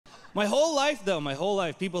My whole life, though,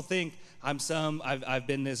 people think I've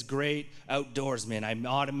been this great outdoorsman. I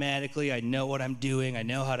know what I'm doing. I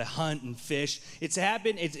know how to hunt and fish.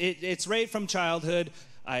 It's right from childhood.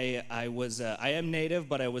 I am Native,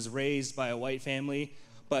 but I was raised by a white family.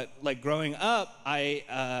 But like growing up,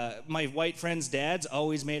 my white friends' dads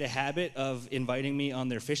always made a habit of inviting me on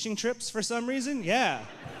their fishing trips for some reason. Yeah.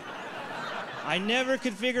 I never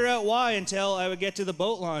could figure out why until I would get to the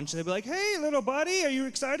boat launch and they'd be like, "Hey, little buddy, are you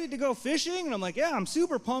excited to go fishing?" And I'm like, "Yeah, I'm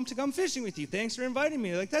super pumped to come fishing with you. Thanks for inviting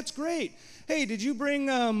me." They're like, "That's great. Hey, did you bring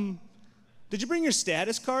your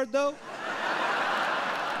status card though?"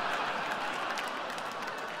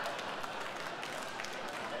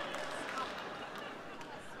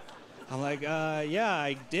 I'm like, yeah,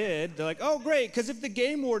 I did. They're like, "Oh, great, because if the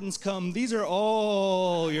game wardens come, these are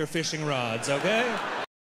all your fishing rods, okay?"